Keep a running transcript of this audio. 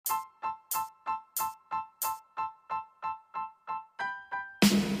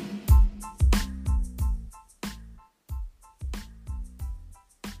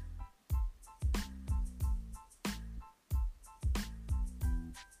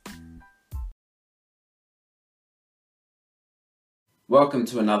Welcome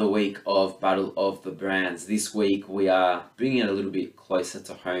to another week of Battle of the Brands. This week we are bringing it a little bit closer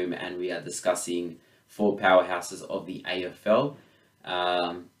to home and we are discussing four powerhouses of the AFL,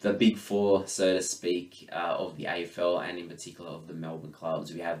 the big four, so to speak, of the AFL and in particular of the Melbourne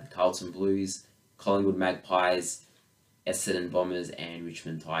clubs. We have the Carlton Blues, Collingwood Magpies, Essendon Bombers and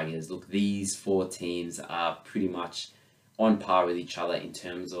Richmond Tigers. Look, these four teams are pretty much on par with each other in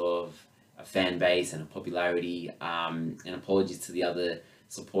terms of a fan base and a popularity. And apologies to the other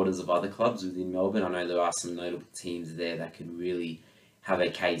supporters of other clubs within Melbourne. I know there are some notable teams there that could really have a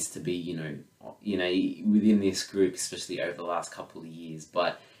case to be, within this group, especially over the last couple of years.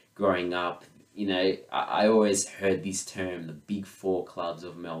 But growing up, I always heard this term, the big four clubs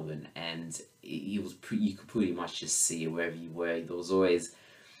of Melbourne, and you could pretty much just see it wherever you were. There was always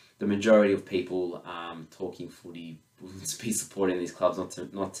the majority of people talking footy would be supporting these clubs,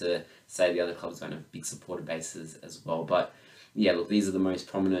 not to say the other clubs don't have big supporter bases as well. But yeah, look, these are the most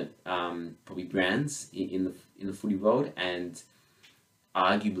prominent probably brands in the footy world, and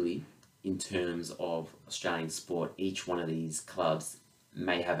arguably in terms of Australian sport, each one of these clubs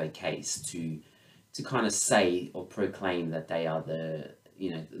may have a case to kind of say or proclaim that they are the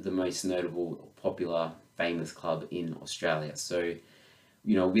most notable, popular, famous club in Australia. So,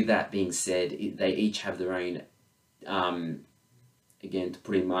 with that being said, they each have their own, again, to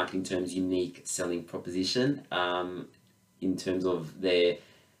put in marketing terms, unique selling proposition. In terms of their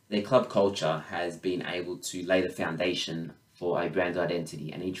club culture has been able to lay the foundation for a brand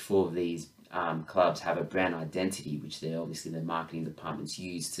identity, and each four of these clubs have a brand identity, which their marketing departments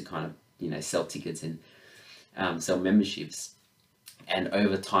use to kind of sell tickets and sell memberships. And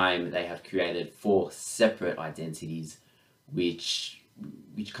over time, they have created four separate identities, which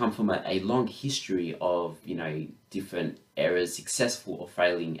come from a long history of different eras, successful or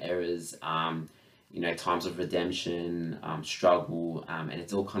failing eras, times of redemption, struggle, and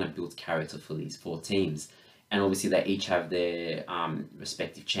it's all kind of built character for these four teams. And obviously they each have their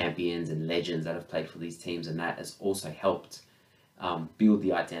respective champions and legends that have played for these teams, and that has also helped build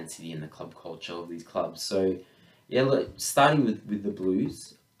the identity and the club culture of these clubs. So yeah, look, starting with the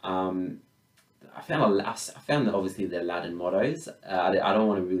Blues, I found that obviously their Latin mottos. I don't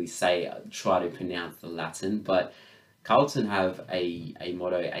want to really try to pronounce the Latin, but Carlton have a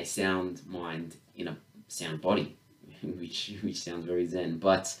motto: a sound mind in a sound body, which sounds very zen.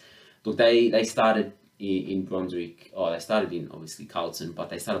 But look, they started in Brunswick. Oh, they started in obviously Carlton, but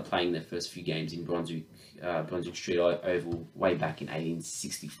they started playing their first few games in Brunswick Street Oval way back in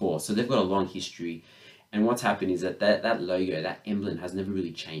 1864. So they've got a long history. And what's happened is that logo, that emblem, has never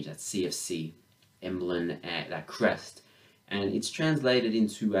really changed. That CFC emblem, that crest, and it's translated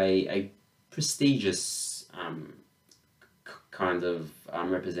into a prestigious kind of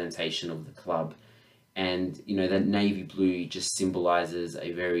representation of the club. And that navy blue just symbolizes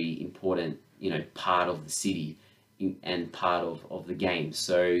a very important part of the city and part of the game.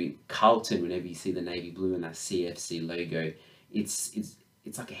 So Carlton, whenever you see the navy blue and that CFC logo, it's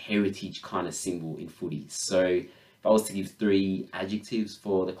like a heritage kind of symbol in footy. So if I was to give three adjectives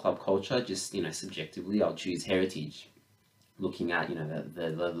for the club culture, just subjectively, I'll choose heritage. Looking at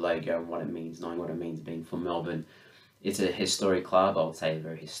the logo and what it means, knowing what it means being from Melbourne, it's a historic club. I would say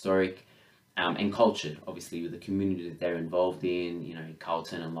very historic, and cultured. Obviously, with the community that they're involved in,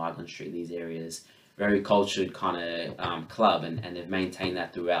 Carlton and Lygon Street, these areas, very cultured kind of club, and they've maintained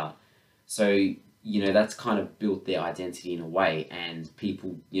that throughout. So that's kind of built their identity in a way, and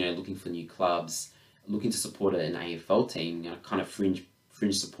people looking for new clubs, looking to support an AFL team, kind of fringe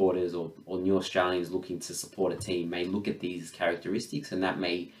supporters or new Australians looking to support a team may look at these characteristics, and that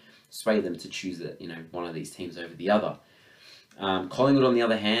may sway them to choose one of these teams over the other. Collingwood, on the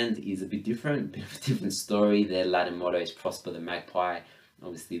other hand, is a bit different, a bit of a different story. Their Latin motto is "Prosper the Magpie."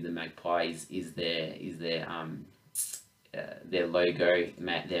 Obviously, the magpie is their logo,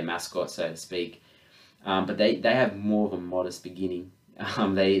 their mascot, so to speak. But they have more of a modest beginning.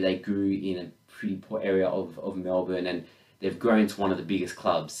 They grew in a pretty poor area of Melbourne, and they've grown to one of the biggest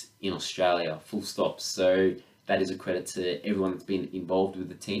clubs in Australia, full stop. So that is a credit to everyone that's been involved with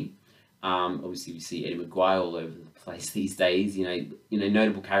the team. Obviously, we see Eddie Maguire all over the place these days.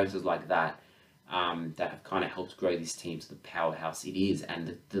 Notable characters like that that have kind of helped grow this team to the powerhouse it is,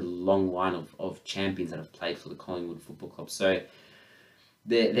 and the long line of champions that have played for the Collingwood Football Club. So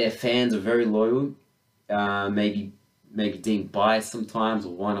their fans are very loyal. Maybe deemed biased sometimes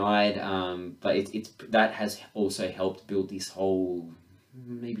or one-eyed, but it's that has also helped build this whole,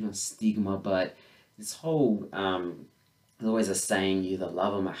 maybe not stigma, but this whole there's always a saying, you either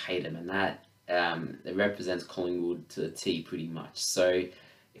love them or hate them, and that it represents Collingwood to the T pretty much. So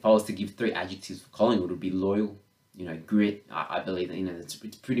if I was to give three adjectives for Collingwood, it would be loyal, grit. I believe that it's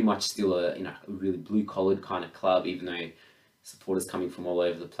pretty much still a really blue collared kind of club, even though supporters coming from all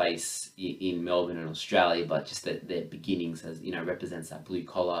over the place in Melbourne and Australia, but just that their beginnings as represents that blue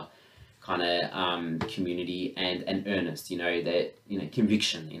collar kind of community and earnest, that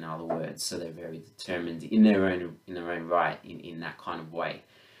conviction, in other words. So they're very determined in their own right in that kind of way.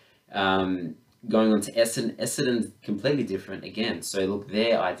 Going on to Essendon's completely different again. So look,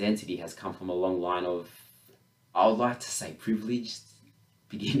 their identity has come from a long line of, I would like to say, privileged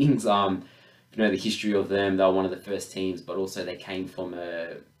beginnings. The history of them, they were one of the first teams, but also they came from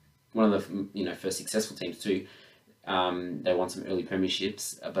one of the first successful teams too. They won some early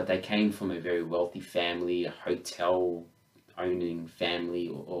premierships, but they came from a very wealthy family, a hotel owning family,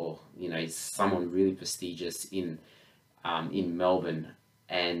 or someone really prestigious in Melbourne,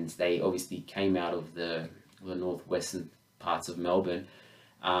 and they obviously came out of the northwestern parts of Melbourne.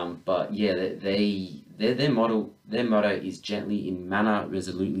 But yeah, their motto is gently in manner,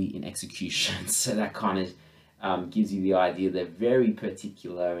 resolutely in execution. So that kind of gives you the idea they're very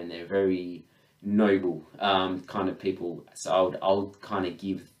particular and they're very noble kind of people. So I'll kind of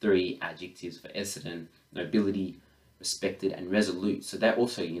give 3 adjectives for Essendon: nobility, respected, and resolute. So that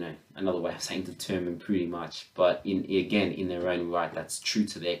also, another way of saying determined, pretty much, but in their own right, that's true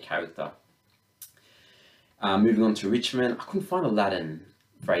to their character. Moving on to Richmond, I couldn't find a Latin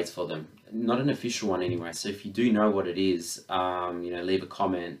phrase for them, not an official one anyway. So if you do know what it is, leave a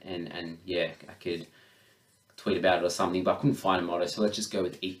comment and yeah, I could tweet about it or something, but I couldn't find a motto. So let's just go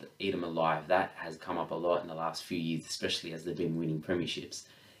with eat them alive. That has come up a lot in the last few years, especially as they've been winning premierships.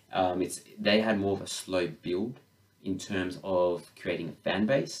 They had more of a slow build in terms of creating a fan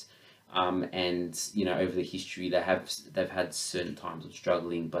base. And over the history they've had certain times of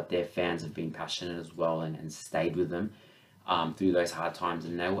struggling, but their fans have been passionate as well and stayed with them through those hard times,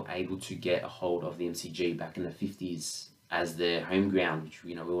 and they were able to get a hold of the MCG back in the 50s as their home ground, which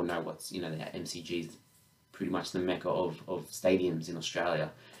we all know the MCG is pretty much the mecca of stadiums in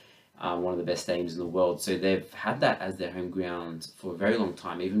Australia, one of the best stadiums in the world. So they've had that as their home ground for a very long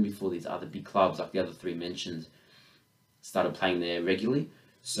time, even before these other big clubs like the other 3 mentioned started playing there regularly.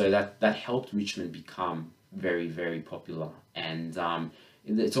 So that helped Richmond become very, very popular, and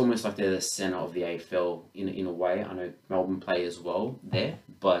it's almost like they're the centre of the AFL in a way. I know Melbourne play as well there,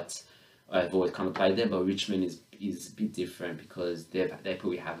 but I've always kind of played there. But Richmond is a bit different because they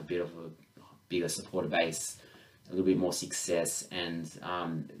probably have a bit of a bigger supporter base, a little bit more success, and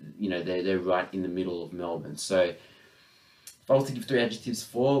they're right in the middle of Melbourne. So if I was to give 3 adjectives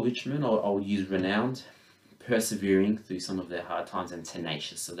for Richmond, I'll use renowned, persevering through some of their hard times, and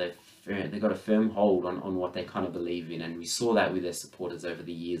tenacious. So they've got a firm hold on what they kind of believe in, and we saw that with their supporters over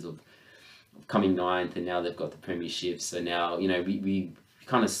the years of coming 9th, and now they've got the premiership. So now we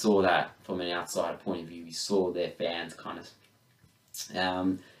kind of saw that from an outside point of view. We saw their fans kind of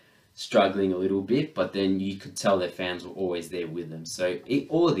struggling a little bit, but then you could tell their fans were always there with them. So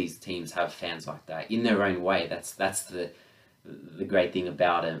all of these teams have fans like that in their own way. That's the great thing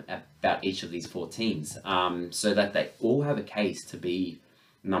about each of these 4 teams, so that they all have a case to be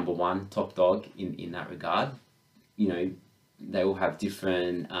number 1 top dog in that regard. They all have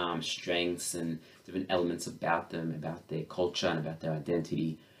different strengths and different elements about them, about their culture and about their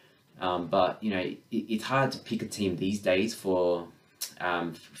identity, but it's hard to pick a team these days for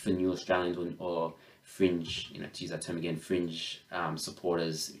new Australians or fringe, to use that term again, fringe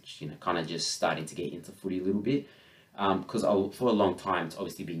supporters, which kind of just starting to get into footy a little bit. Because for a long time it's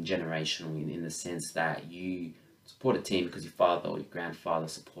obviously been generational in the sense that you support a team because your father or your grandfather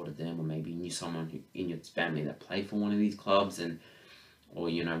supported them, or maybe you knew someone in your family that played for one of these clubs, or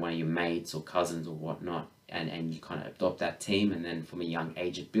one of your mates or cousins or whatnot, and you kind of adopt that team, and then from a young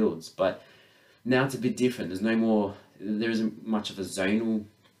age it builds. But now it's a bit different. There isn't much of a zonal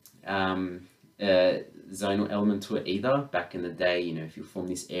element to it either. Back in the day, if you're from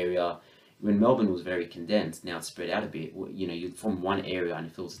this area, when Melbourne was very condensed, now it's spread out a bit. You're from one area, and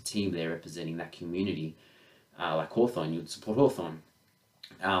if there was a team there representing that community, like Hawthorn, you'd support Hawthorn,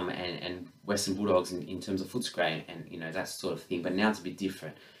 and Western Bulldogs in terms of Footscray, and that sort of thing. But now it's a bit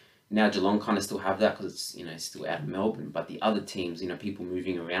different. Now Geelong kind of still have that because it's still out of Melbourne. But the other teams, people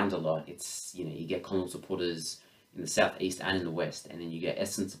moving around a lot. It's you get Collingwood supporters in the southeast and in the west, and then you get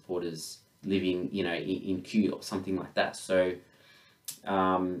Essendon supporters living in Kew or something like that. So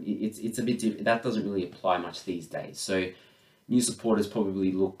it's a bit different. That doesn't really apply much these days. So new supporters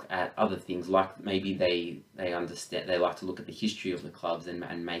probably look at other things, like maybe they understand, they like to look at the history of the clubs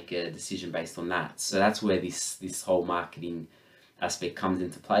and make a decision based on that. So that's where this whole marketing aspect comes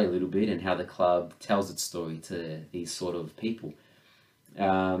into play a little bit, and how the club tells its story to these sort of people.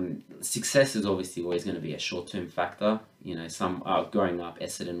 Success is obviously always going to be a short-term factor. You know, some growing up,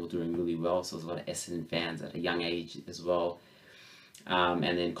 Essendon were doing really well, so there's a lot of Essendon fans at a young age as well.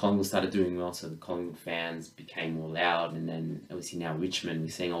 And then Collingwood started doing well, so the Collingwood fans became more loud. And then obviously now Richmond, we're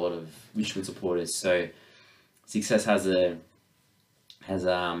seeing a lot of Richmond supporters. So success has you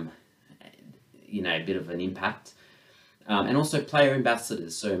know, a bit of an impact. And also player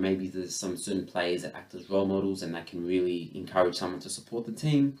ambassadors. So maybe there's some certain players that act as role models and that can really encourage someone to support the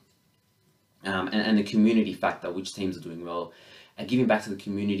team. And the community factor, which teams are doing well, and giving back to the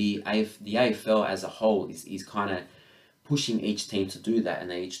community. The AFL as a whole is kind of pushing each team to do that, and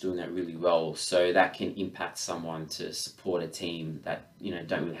they're each doing that really well. So that can impact someone to support a team that, you know,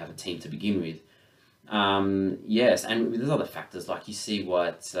 don't really have a team to begin with. Yes, and there's other factors, like you see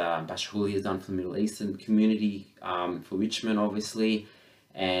what Bashuli has done for the Middle Eastern community, for Richmond, obviously,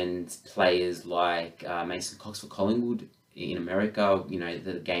 and players like Mason Cox for Collingwood in America. You know,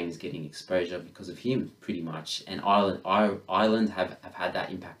 the game is getting exposure because of him, pretty much. And Ireland have had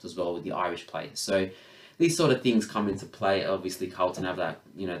that impact as well with the Irish players. So these sort of things come into play. Obviously, Carlton have that,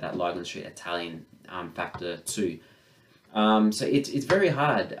 you know, that Lygon Street Italian factor too. So it's very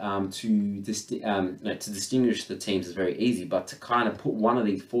hard to distinguish the teams is very easy, but to kind of put one of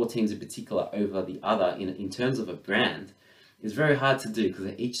these four teams in particular over the other in terms of a brand is very hard to do because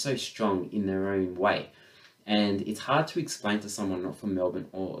they're each so strong in their own way. And it's hard to explain to someone not from Melbourne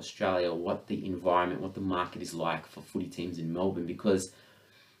or Australia what the environment, what the market is like for footy teams in Melbourne, because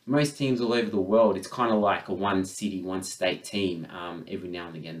most teams all over the world, it's kind of like a one city, one state team. Every now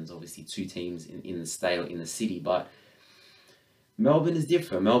and again, there's obviously two teams in the state or in the city, but Melbourne is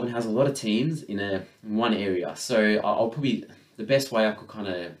different. Melbourne has a lot of teams in one area. So I'll probably, the best way I could kind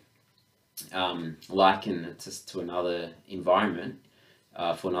of liken it to another environment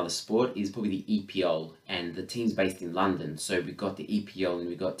for another sport is probably the EPL, and the teams based in London. So we've got the EPL and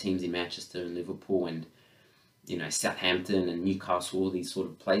we've got teams in Manchester and Liverpool and, you know, Southampton and Newcastle, all these sort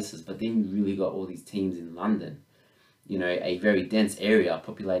of places. But then you really got all these teams in London, you know, a very dense area,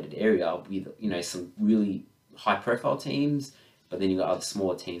 populated area with, you know, some really high profile teams, but then you got other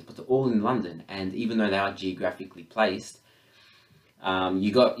smaller teams, but they're all in London. And even though they are geographically placed,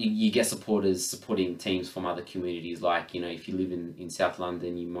 you get supporters supporting teams from other communities. Like, you know, if you live in South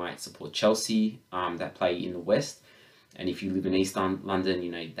London, you might support Chelsea, that play in the West. And if you live in East London,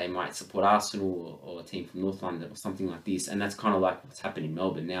 you know, they might support Arsenal or a team from North London or something like this. And that's kind of like what's happening in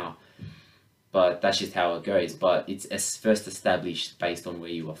Melbourne now. But that's just how it goes. But it's first established based on where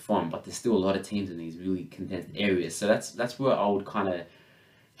you are from. But there's still a lot of teams in these really condensed areas. So that's where I would kind of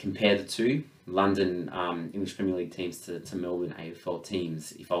compare the two London English Premier League teams to Melbourne AFL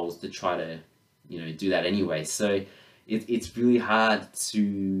teams, if I was to try to, you know, do that anyway. So it's really hard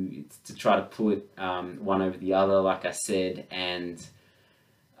to try to put one over the other, like I said. And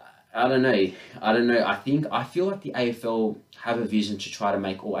I don't know. I feel like the AFL have a vision to try to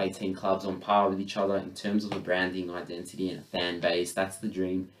make all 18 clubs on par with each other in terms of a branding identity and a fan base. That's the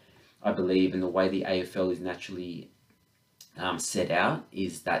dream, I believe. And the way the AFL is naturally set out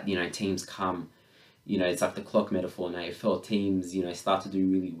is that, you know, teams come, you know, it's like the clock metaphor in AFL. Teams, you know, start to do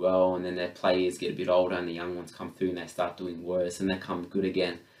really well, and then their players get a bit older and the young ones come through and they start doing worse and they come good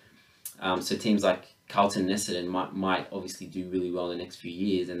again. So teams like Carlton and Essendon might obviously do really well in the next few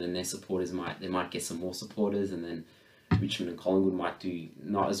years, and then their supporters might get some more supporters, and then Richmond and Collingwood might do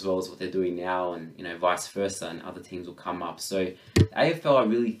not as well as what they're doing now, and, you know, vice versa, and other teams will come up. So the AFL, I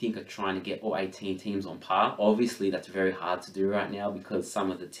really think, are trying to get all 18 teams on par. Obviously, that's very hard to do right now because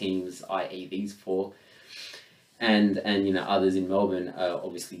some of the teams, i.e. these four, and you know, others in Melbourne are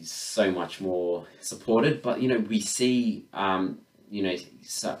obviously so much more supported. But, you know, we see you know,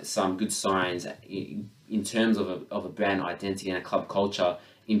 some good signs in terms of a brand identity and a club culture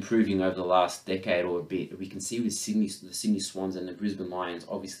improving over the last decade or a bit. We can see with the Sydney Swans and the Brisbane Lions.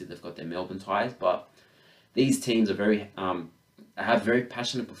 Obviously, they've got their Melbourne ties, but these teams are have very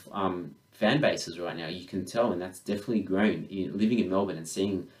passionate fan bases right now. You can tell, and that's definitely grown. Living in Melbourne and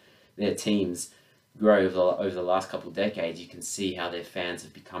seeing their teams grow over the last couple of decades, you can see how their fans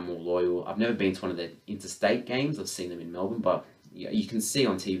have become more loyal. I've never been to one of their interstate games. I've seen them in Melbourne, but you can see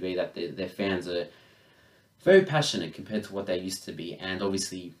on TV that their fans are very passionate compared to what they used to be. And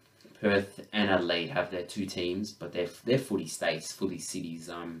obviously, Perth and Adelaide have their two teams, but they're footy states, footy cities.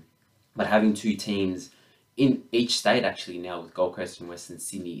 But having two teams in each state actually now with Gold Coast and Western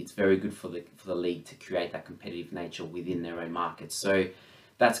Sydney, it's very good for the league to create that competitive nature within their own market. So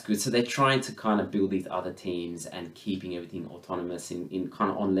that's good. So they're trying to kind of build these other teams and keeping everything autonomous in kind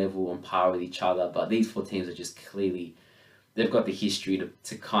of on level, on par with each other. But these four teams are just clearly they've got the history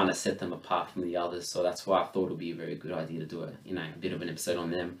to kind of set them apart from the others. So that's why I thought it would be a very good idea to do a bit of an episode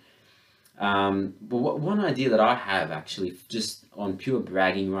on them. But one idea that I have actually, just on pure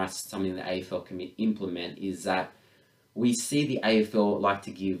bragging rights, something the AFL can implement, is that we see the AFL like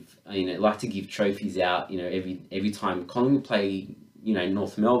to give trophies out. Every time Collingwood play,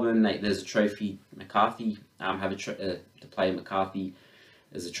 North Melbourne, there's a trophy. McCarthy to play McCarthy.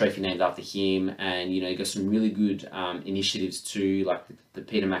 There's a trophy named after him, and got some really good initiatives too, like the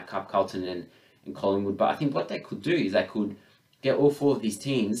Peter Mac Cup, Carlton and Collingwood. But I think what they could do is they could get all four of these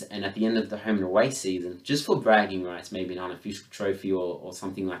teams, and at the end of the home and away season, just for bragging rights, maybe an unofficial trophy or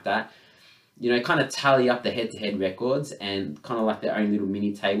something like that, kind of tally up the head-to-head records and kind of like their own little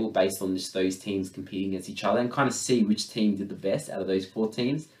mini table based on just those teams competing against each other, and kind of see which team did the best out of those four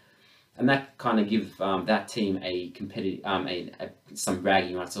teams. And that kind of give that team a competitive, some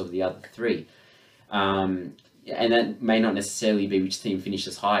bragging rights over the other three. And that may not necessarily be which team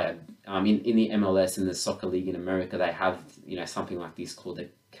finishes higher. In the MLS and the soccer league in America, they have something like this called the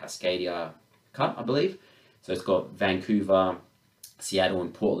Cascadia Cup, I believe. So it's got Vancouver, Seattle,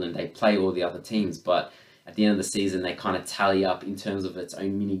 and Portland. They play all the other teams, but at the end of the season, they kind of tally up in terms of its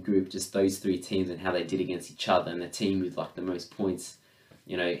own mini group, just those three teams and how they did against each other. And the team with like the most points,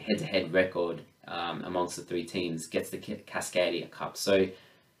 head-to-head record amongst the three teams gets the Cascadia Cup. So,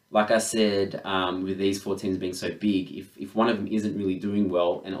 like I said, with these four teams being so big, if one of them isn't really doing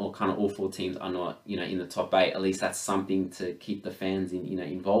well, and all four teams are not, in the top 8, at least that's something to keep the fans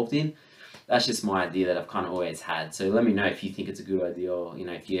involved in. That's just my idea that I've kind of always had. So let me know if you think it's a good idea, or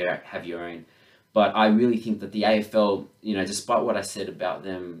if you have your own. But I really think that the AFL, despite what I said about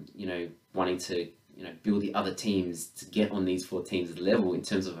them, wanting to build the other teams to get on these four teams' level in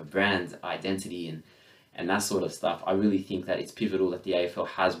terms of a brand identity and that sort of stuff, I really think that it's pivotal that the AFL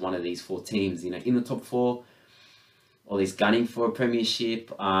has one of these four teams, in the top 4, or at least gunning for a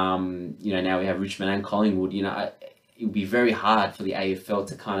premiership. Now we have Richmond and Collingwood. It would be very hard for the AFL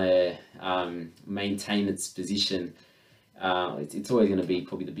to kind of maintain its position. It's always going to be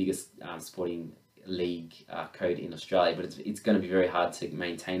probably the biggest sporting league code in Australia, but it's going to be very hard to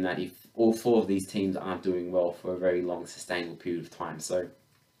maintain that if all four of these teams aren't doing well for a very long, sustainable period of time. So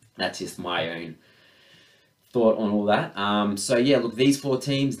that's just my own thought on all that. So yeah, look, these four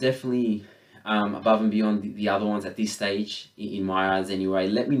teams definitely above and beyond the other ones at this stage, in my eyes anyway.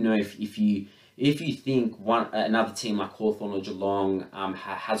 Let me know if you think another team like Hawthorn or Geelong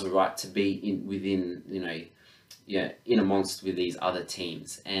has a right to be in amongst with these other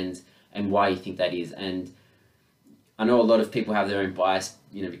teams, and why you think that is. And I know a lot of people have their own bias,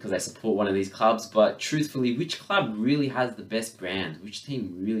 because they support one of these clubs, but truthfully, which club really has the best brand? Which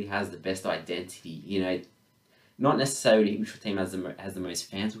team really has the best identity? Not necessarily which team has the most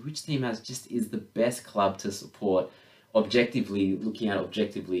fans, but which team is the best club to support, looking at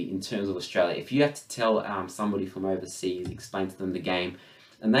objectively in terms of Australia. If you have to tell somebody from overseas, explain to them the game,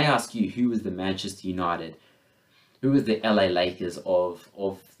 and they ask you who was the Manchester United, who was the LA Lakers of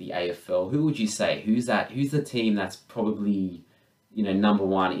the AFL, who would you say? Who's the team that's probably number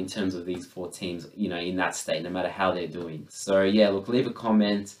one in terms of these four teams, in that state, no matter how they're doing? So yeah, look, leave a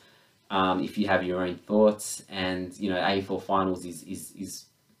comment if you have your own thoughts. And AFL finals is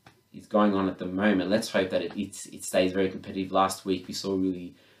going on at the moment. Let's hope that it stays very competitive. Last week we saw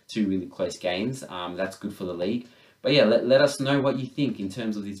two really close games. That's good for the league. But yeah, let us know what you think in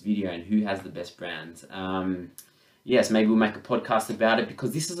terms of this video and who has the best brand. Yes, maybe we'll make a podcast about it,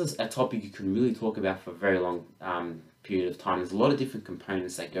 because this is a topic you can really talk about for a very long period of time. There's a lot of different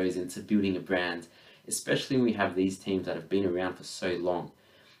components that goes into building a brand, especially when we have these teams that have been around for so long.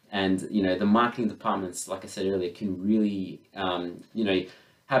 And the marketing departments, like I said earlier, can really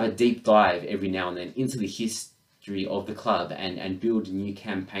have a deep dive every now and then into the history of the club and build new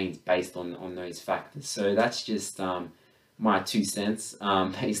campaigns based on those factors. So that's just my 2 cents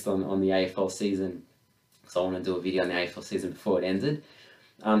based on the AFL season. So I want to do a video on the AFL season before it ended.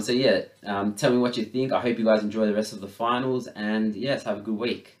 So yeah, tell me what you think. I hope you guys enjoy the rest of the finals, and yes, have a good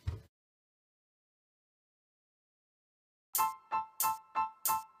week.